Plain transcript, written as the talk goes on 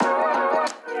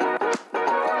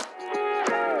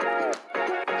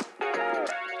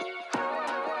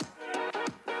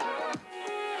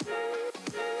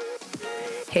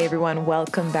Hey everyone,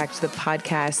 welcome back to the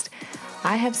podcast.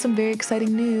 I have some very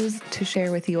exciting news to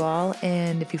share with you all,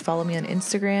 and if you follow me on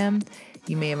Instagram,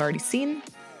 you may have already seen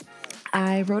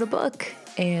I wrote a book,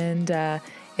 and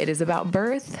it is about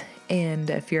birth. And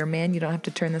if you're a man, you don't have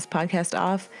to turn this podcast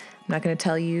off. I'm not going to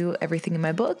tell you everything in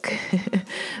my book,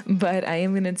 but I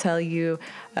am going to tell you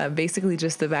basically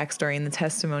just the backstory and the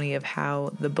testimony of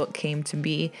how the book came to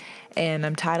be. And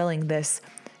I'm titling this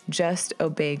Just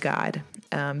Obey God,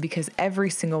 because every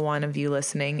single one of you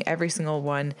listening, every single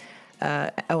one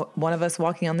of us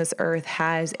walking on this earth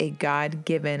has a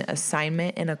God-given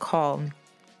assignment and a call.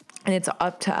 And it's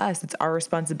up to us. It's our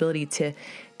responsibility to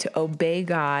obey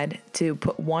God, to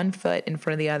put one foot in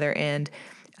front of the other, and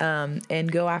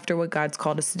go after what God's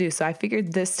called us to do. So I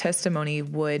figured this testimony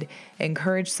would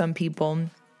encourage some people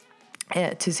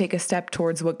to take a step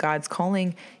towards what God's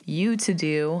calling you to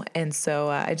do. And so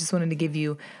I just wanted to give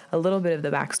you a little bit of the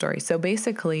backstory. So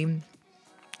basically,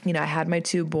 I had my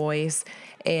two boys,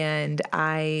 and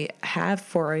I have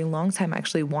for a long time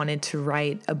actually wanted to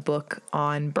write a book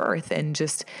on birth and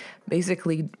just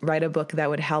basically write a book that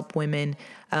would help women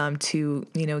to,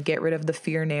 get rid of the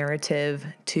fear narrative,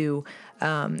 to,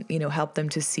 help them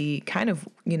to see kind of,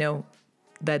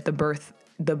 that the birth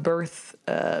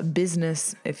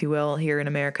business, if you will, here in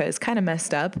America is kind of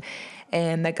messed up,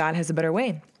 and that God has a better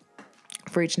way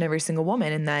for each and every single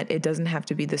woman, and that it doesn't have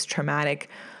to be this traumatic,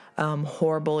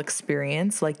 horrible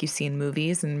experience like you see in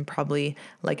movies, and probably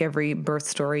like every birth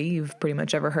story you've pretty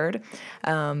much ever heard.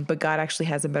 But God actually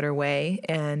has a better way,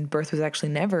 and birth was actually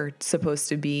never supposed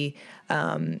to be,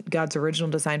 God's original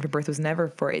design for birth was never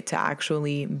for it to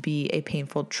actually be a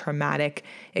painful, traumatic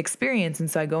experience.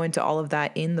 And so I go into all of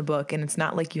that in the book, and it's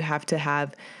not like you have to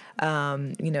have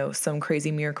some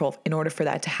crazy miracle in order for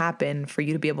that to happen, for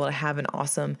you to be able to have an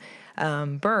awesome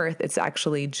birth. It's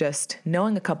actually just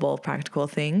knowing a couple of practical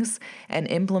things and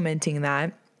implementing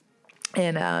that.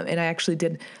 And I actually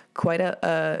did quite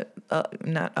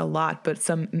not a lot, but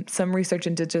some research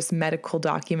into just medical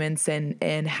documents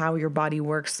and how your body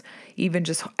works, even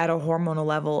just at a hormonal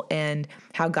level, and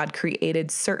how God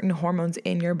created certain hormones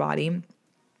in your body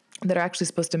that are actually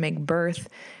supposed to make birth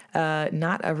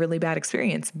not a really bad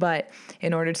experience. But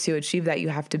in order to achieve that, you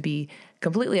have to be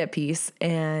completely at peace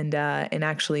and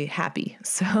actually happy.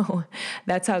 So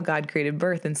that's how God created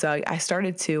birth. And so I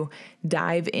started to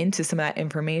dive into some of that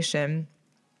information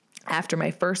after my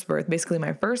first birth. Basically,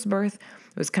 my first birth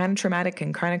was kind of traumatic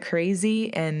and kind of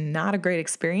crazy and not a great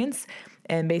experience.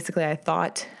 And basically, I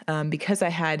thought because I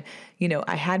had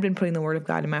been putting the word of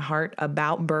God in my heart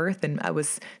about birth, and I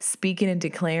was speaking and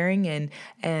declaring,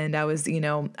 and I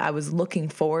was looking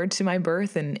forward to my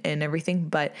birth and everything.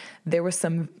 But there was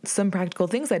some practical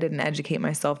things I didn't educate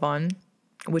myself on,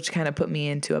 which kind of put me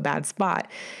into a bad spot.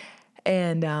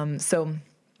 And so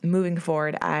moving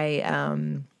forward,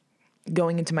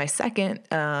 going into my second,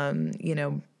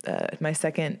 my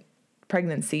second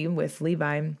pregnancy with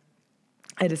Levi,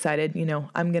 I decided,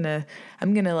 I'm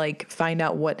gonna like find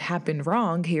out what happened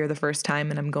wrong here the first time,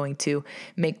 and I'm going to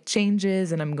make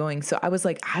changes, and so I was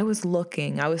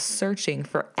searching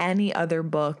for any other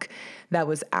book that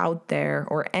was out there,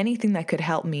 or anything that could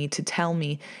help me to tell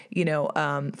me,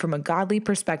 from a godly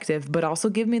perspective, but also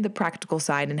give me the practical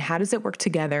side and how does it work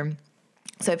together.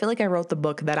 So I feel like I wrote the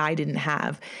book that I didn't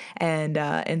have.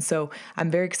 And so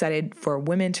I'm very excited for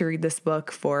women to read this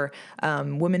book, for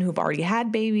women who've already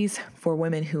had babies, for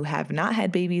women who have not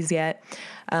had babies yet,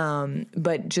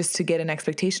 but just to get an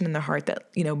expectation in their heart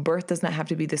that, birth does not have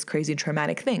to be this crazy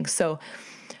traumatic thing. So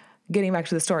getting back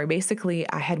to the story, basically,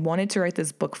 I had wanted to write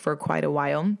this book for quite a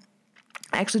while.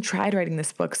 I actually tried writing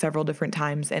this book several different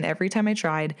times, and every time I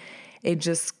tried, it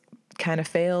just kind of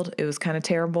failed. It was kind of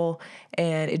terrible,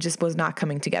 and it just was not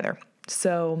coming together.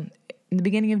 So in the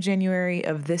beginning of January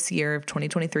of this year of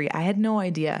 2023, I had no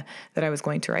idea that I was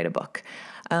going to write a book.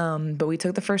 But we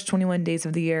took the first 21 days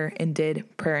of the year and did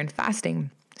prayer and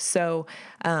fasting. So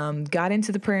got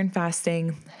into the prayer and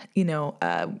fasting,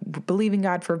 believing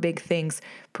God for big things,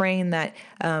 praying that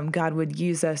God would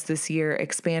use us this year,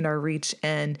 expand our reach,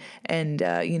 and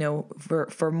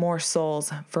for more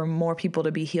souls, for more people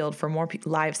to be healed, for more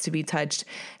lives to be touched,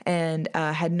 and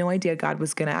had no idea God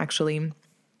was going to actually,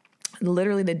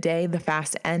 literally the day the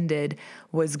fast ended,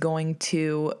 was going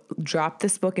to drop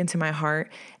this book into my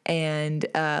heart, and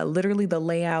literally the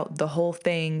layout, the whole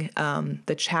thing,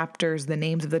 the chapters, the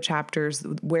names of the chapters,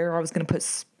 where I was going to put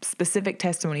specific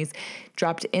testimonies,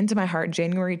 dropped into my heart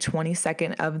January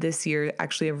 22nd of this year.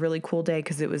 Actually a really cool day,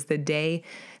 because it was the day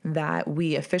that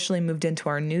we officially moved into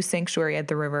our new sanctuary at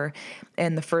the river,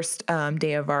 and the first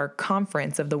day of our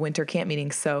conference of the winter camp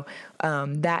meeting. So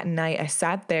that night I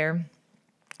sat there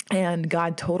And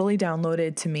God totally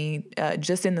downloaded to me,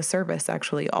 just in the service,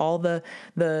 actually, all the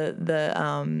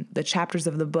chapters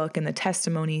of the book and the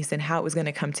testimonies and how it was going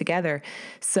to come together.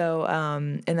 So,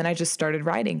 and then I just started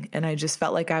writing, and I just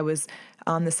felt like I was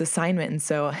on this assignment. And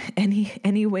so,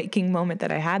 any waking moment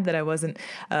that I had that I wasn't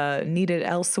needed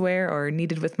elsewhere, or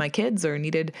needed with my kids, or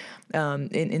needed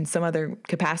in some other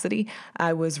capacity,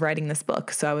 I was writing this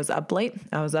book. So I was up late,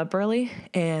 I was up early,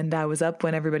 and I was up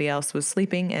when everybody else was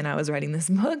sleeping, and I was writing this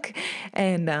book.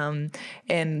 And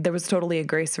there was totally a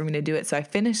grace for me to do it. So I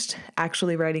finished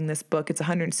actually writing this book. It's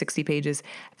 160 pages.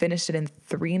 I finished it in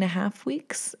 3.5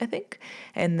 weeks, I think,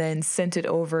 and then sent it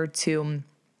over to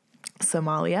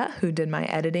Somalia, who did my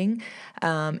editing,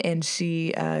 and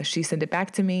she sent it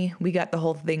back to me. We got the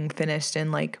whole thing finished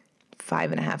in like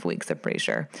 5.5 weeks, I'm pretty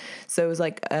sure. So it was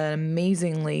like an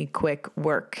amazingly quick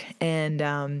work, and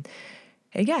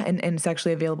yeah, and it's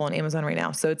actually available on Amazon right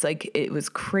now. So it's like, it was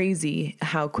crazy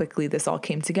how quickly this all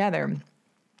came together.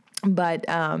 But,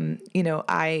 I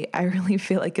really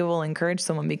feel like it will encourage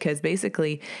someone, because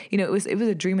basically, it was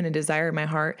a dream and a desire in my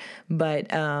heart.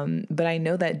 But I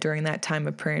know that during that time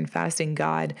of prayer and fasting,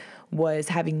 God was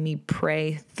having me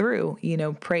pray through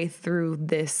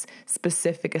this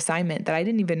specific assignment that I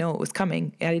didn't even know it was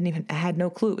coming. I had no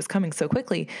clue it was coming so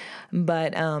quickly.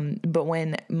 But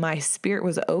when my spirit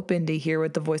was open to hear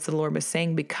what the voice of the Lord was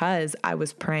saying, because I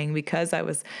was praying, because I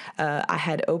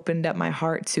had opened up my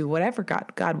heart to whatever,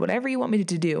 God, whatever you want me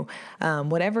to do,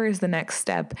 whatever is the next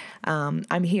step,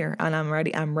 I'm here and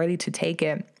I'm ready to take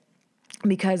it.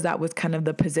 Because that was kind of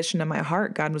the position of my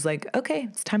heart, God was like, okay,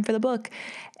 it's time for the book.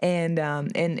 And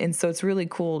so it's really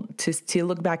cool to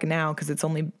look back now, because it's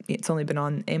only been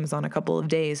on Amazon a couple of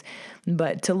days,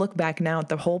 but to look back now at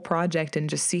the whole project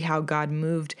and just see how God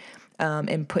moved,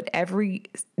 and put every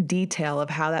detail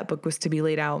of how that book was to be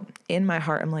laid out in my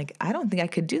heart. I'm like, I don't think I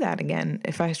could do that again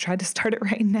if I tried to start it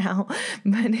right now,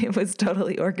 but it was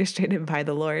totally orchestrated by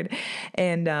the Lord.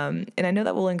 And I know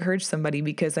that will encourage somebody,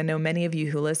 because I know many of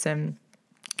you who listen,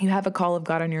 you have a call of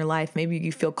God on your life. Maybe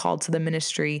you feel called to the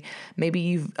ministry. Maybe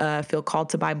you feel called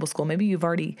to Bible school. Maybe you've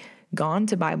already gone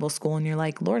to Bible school and you're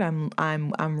like, Lord,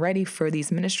 I'm ready for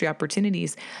these ministry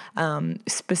opportunities.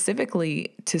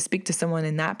 Specifically to speak to someone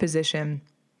in that position.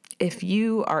 If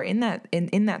you are in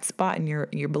that spot and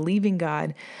you're believing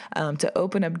God to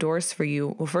open up doors for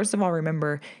you, well, first of all,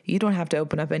 remember, you don't have to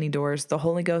open up any doors. The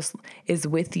Holy Ghost is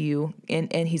with you,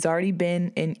 and He's already been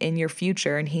in your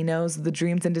future, and He knows the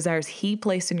dreams and desires He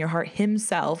placed in your heart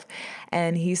Himself,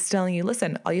 and He's telling you,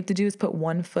 listen, all you have to do is put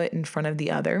one foot in front of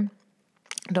the other.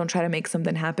 Don't try to make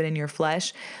something happen in your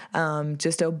flesh.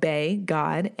 Just obey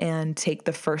God and take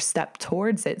the first step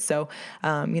towards it. So,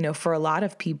 for a lot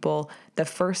of people, the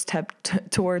first step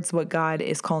towards what God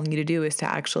is calling you to do is to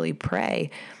actually pray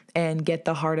and get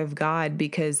the heart of God,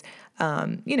 because,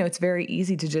 it's very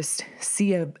easy to just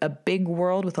see a big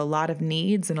world with a lot of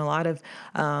needs and a lot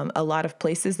of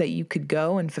places that you could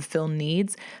go and fulfill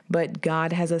needs. But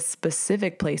God has a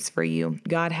specific place for you.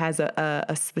 God has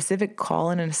a specific call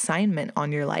and an assignment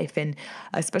on your life. And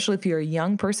especially if you're a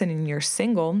young person and you're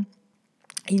single,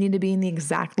 you need to be in the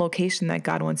exact location that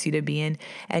God wants you to be in,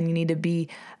 and you need to be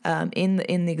in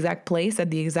the exact place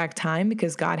at the exact time,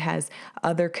 because God has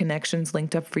other connections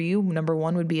linked up for you. Number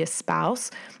one would be a spouse.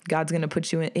 God's going to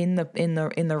put you in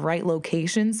the right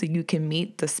location so you can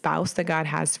meet the spouse that God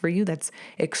has for you. That's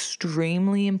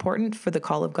extremely important for the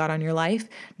call of God on your life.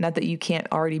 Not that you can't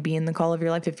already be in the call of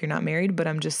your life if you're not married, but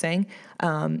I'm just saying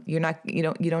you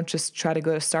don't just try to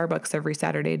go to Starbucks every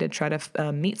Saturday to try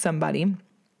to meet somebody.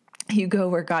 You go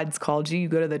where God's called you. You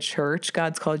go to the church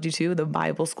God's called you to, the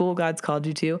Bible school God's called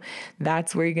you to.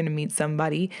 That's where you're going to meet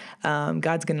somebody.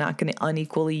 God's not going to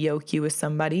unequally yoke you with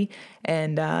somebody,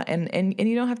 and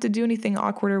you don't have to do anything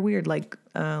awkward or weird like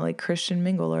Christian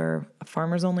Mingle or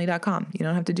FarmersOnly.com. You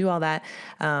don't have to do all that.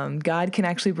 God can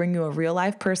actually bring you a real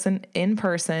life person in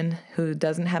person who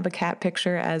doesn't have a cat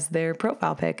picture as their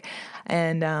profile pic.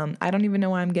 And I don't even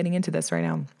know why I'm getting into this right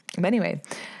now. But anyway,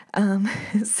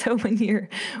 so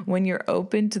when you're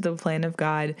open to the plan of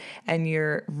God and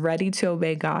you're ready to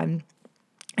obey God,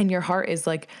 and your heart is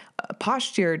like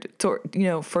postured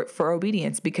for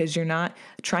obedience, because you're not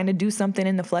trying to do something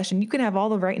in the flesh, and you can have all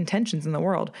the right intentions in the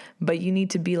world, but you need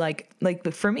to be like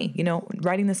for me,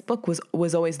 writing this book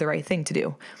was always the right thing to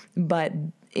do. But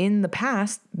in the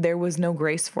past, there was no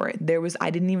grace for it. I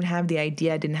didn't even have the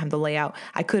idea. I didn't have the layout.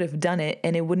 I could have done it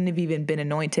and it wouldn't have even been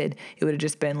anointed. It would have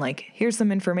just been like, here's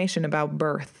some information about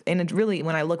birth. And it really,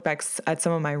 when I look back at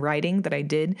some of my writing that I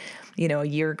did, a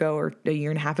year ago or a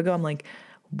year and a half ago, I'm like,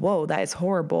 whoa, that is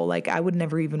horrible. Like, I would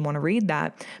never even want to read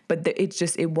that. But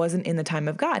it wasn't in the time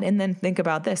of God. And then think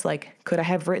about this, like, could I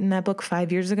have written that book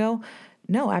 5 years ago?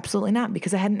 No, absolutely not,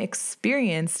 because I hadn't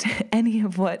experienced any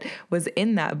of what was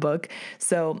in that book.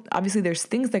 So obviously there's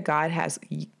things that God has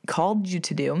called you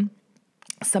to do.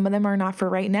 Some of them are not for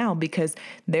right now, because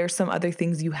there's some other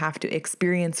things you have to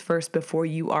experience first before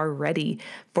you are ready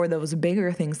for those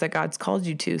bigger things that God's called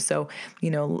you to. So,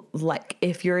 like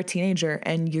if you're a teenager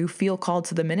and you feel called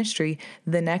to the ministry,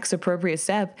 the next appropriate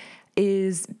step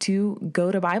is to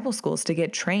go to Bible schools to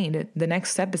get trained. The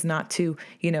next step is not to,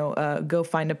 go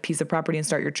find a piece of property and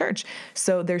start your church.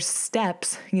 So there's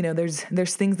steps,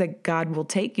 there's things that God will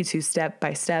take you to step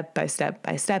by step by step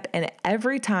by step. And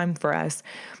every time for us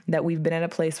that we've been at a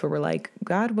place where we're like,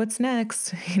 God, what's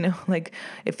next? Like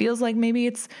it feels like maybe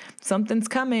it's something's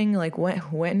coming. Like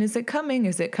when is it coming?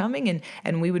 Is it coming?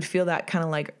 And we would feel that kind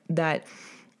of like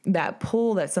that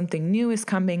pull that something new is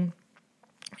coming.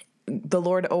 The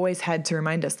Lord always had to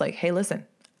remind us, like, hey, listen,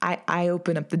 I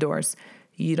open up the doors.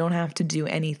 You don't have to do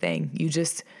anything. You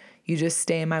just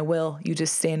stay in my will. You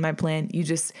just stay in my plan. You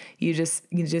just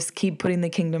keep putting the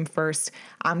kingdom first.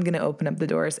 I'm going to open up the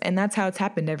doors. And that's how it's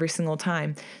happened every single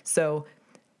time. So,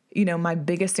 my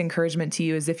biggest encouragement to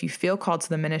you is if you feel called to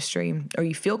the ministry or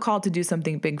you feel called to do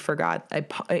something big for God,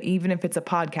 even if it's a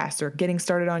podcast or getting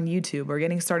started on YouTube or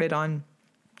getting started on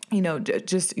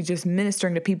just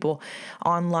ministering to people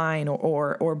online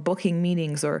or booking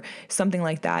meetings or something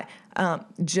like that.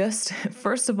 Just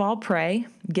first of all, pray,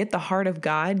 get the heart of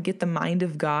God, get the mind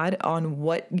of God on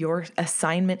what your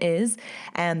assignment is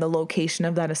and the location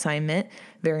of that assignment.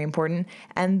 Very important.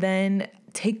 And then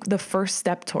take the first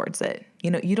step towards it.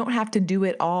 You don't have to do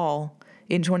it all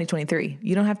in 2023.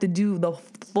 You don't have to do the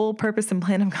full purpose and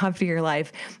plan of God for your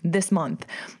life this month,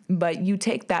 but you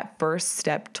take that first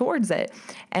step towards it.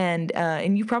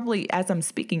 And you probably, as I'm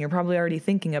speaking, you're probably already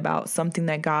thinking about something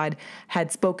that God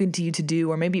had spoken to you to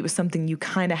do, or maybe it was something you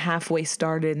kind of halfway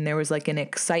started and there was like an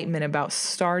excitement about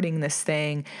starting this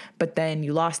thing, but then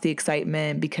you lost the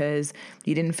excitement because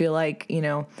you didn't feel like,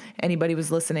 anybody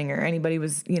was listening or anybody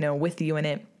was, with you in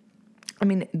it. I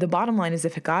mean, the bottom line is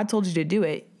if God told you to do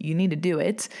it, you need to do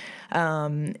it.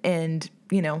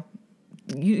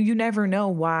 You never know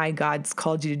why God's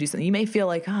called you to do something. You may feel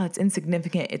like, it's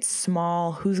insignificant. It's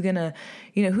small. Who's going to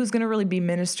really be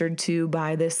ministered to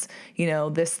by this,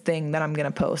 this thing that I'm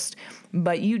going to post?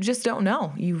 But you just don't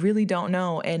know. You really don't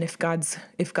know. And if God's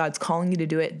calling you to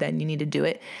do it, then you need to do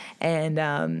it.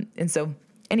 And so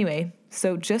anyway,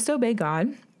 so just obey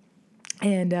God.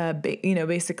 And,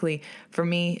 basically for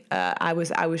me, I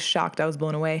was shocked. I was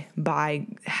blown away by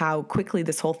how quickly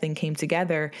this whole thing came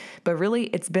together. But really,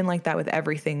 it's been like that with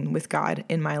everything with God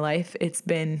in my life. It's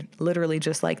been literally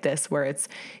just like this, where it's,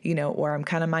 where I'm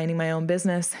kind of minding my own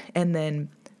business and then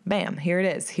bam, here it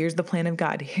is. Here's the plan of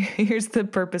God. Here's the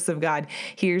purpose of God.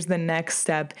 Here's the next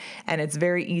step. And it's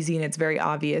very easy and it's very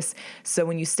obvious. So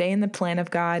when you stay in the plan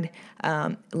of God,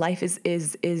 life is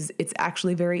it's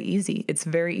actually very easy. It's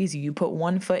very easy. You put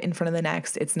one foot in front of the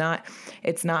next. It's not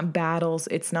battles.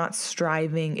 It's not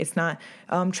striving. It's not,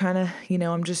 I'm trying to,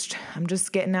 I'm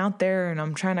just getting out there and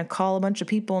I'm trying to call a bunch of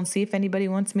people and see if anybody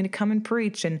wants me to come and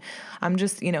preach. And I'm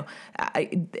just,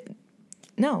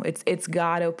 no, it's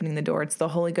God opening the door. It's the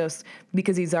Holy Ghost,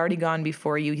 because he's already gone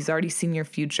before you. He's already seen your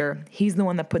future. He's the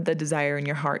one that put the desire in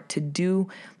your heart to do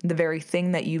the very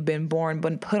thing that you've been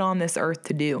put on this earth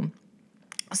to do.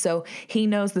 So he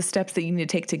knows the steps that you need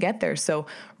to take to get there. So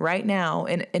right now,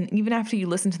 and even after you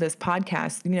listen to this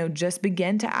podcast, just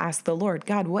begin to ask the Lord,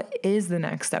 God, what is the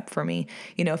next step for me?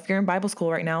 If you're in Bible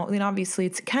school right now, then obviously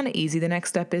it's kind of easy. The next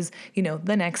step is,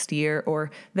 the next year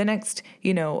or the next,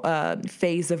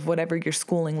 phase of whatever your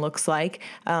schooling looks like.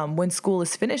 When school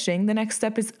is finishing, the next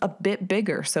step is a bit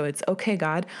bigger. So it's, okay,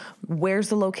 God, where's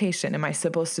the location? Am I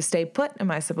supposed to stay put? Am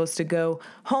I supposed to go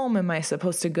home? Am I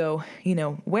supposed to go,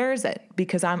 where is it?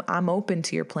 Because I'm open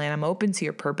to your plan. I'm open to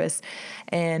your purpose.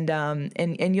 And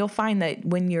you'll find that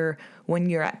when you're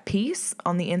at peace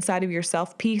on the inside of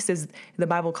yourself, peace is, the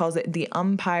Bible calls it the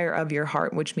umpire of your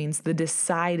heart, which means the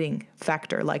deciding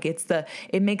factor. Like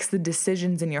it makes the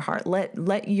decisions in your heart.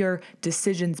 Let your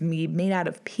decisions be made out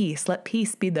of peace. Let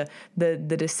peace be the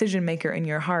decision maker in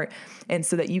your heart. And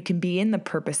so that you can be in the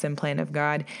purpose and plan of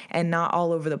God and not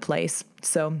all over the place.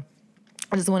 So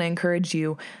I just want to encourage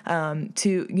you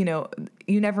to,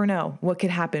 you never know what could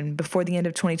happen before the end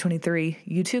of 2023.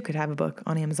 You too could have a book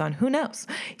on Amazon. Who knows?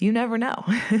 You never know.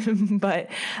 but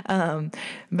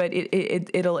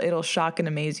it'll shock and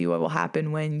amaze you what will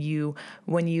happen when you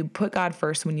put God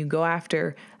first, when you go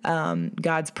after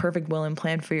God's perfect will and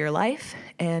plan for your life,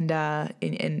 and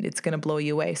it's going to blow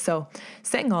you away. So,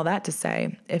 saying all that to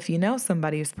say, if you know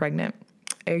somebody who's pregnant,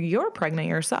 or you're pregnant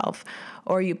yourself,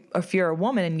 or if you're a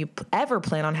woman and you ever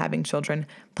plan on having children,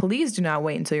 please do not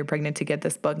wait until you're pregnant to get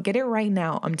this book. Get it right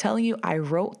now. I'm telling you, I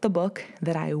wrote the book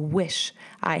that I wish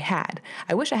I had.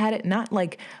 I wish I had it not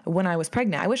like when I was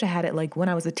pregnant. I wish I had it like when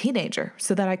I was a teenager,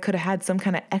 so that I could have had some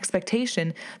kind of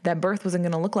expectation that birth wasn't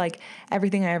going to look like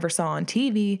everything I ever saw on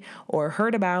TV or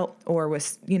heard about, or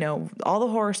was, all the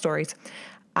horror stories.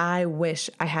 I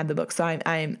wish I had the book. So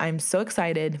I'm so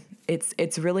excited.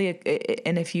 It's really,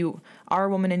 and if you are a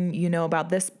woman and you know about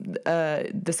this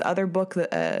other book,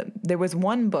 there was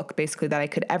one book basically that I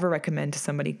could ever recommend to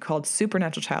somebody called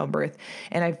Supernatural Childbirth.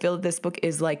 And I feel that this book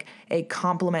is like a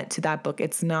complement to that book.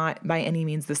 It's not by any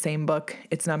means the same book.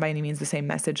 It's not by any means the same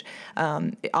message.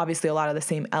 Obviously a lot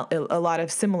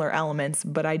of similar elements,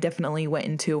 but I definitely went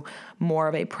into more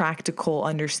of a practical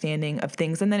understanding of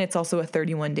things. And then it's also a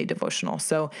 31-day devotional.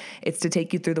 So it's to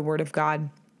take you through the Word of God,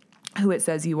 who it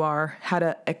says you are, how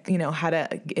to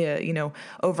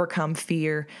overcome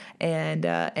fear,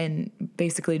 and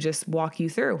basically just walk you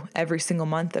through every single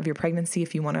month of your pregnancy.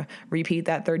 If you want to repeat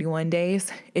that 31 days,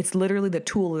 it's literally the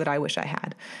tool that I wish I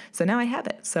had. So now I have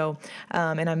it. So,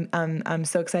 and I'm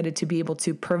so excited to be able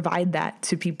to provide that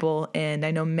to people. And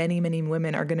I know many, many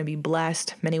women are going to be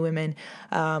blessed. Many women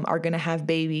are going to have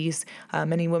babies.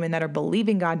 Many women that are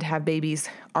believing God to have babies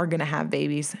are going to have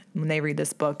babies when they read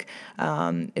this book.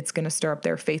 It's going to stir up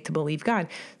their faith to believe God.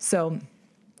 So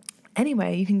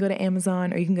anyway, you can go to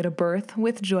Amazon, or you can go to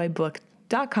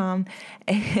birthwithjoybook.com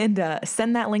and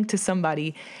send that link to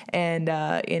somebody and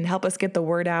help us get the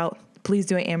word out. Please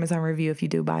do an Amazon review if you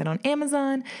do buy it on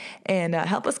Amazon, and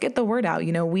help us get the word out.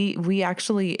 We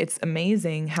actually, it's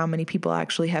amazing how many people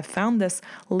actually have found this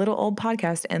little old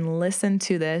podcast and listened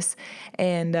to this.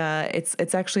 And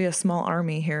it's actually a small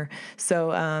army here.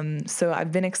 So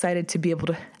I've been excited to be able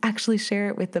to actually share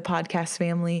it with the podcast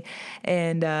family,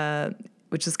 and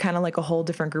which is kind of like a whole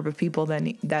different group of people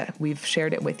than that we've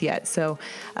shared it with yet. So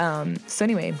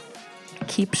anyway,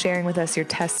 keep sharing with us your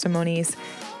testimonies.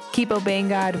 Keep obeying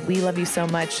God. We love you so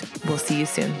much. We'll see you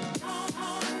soon.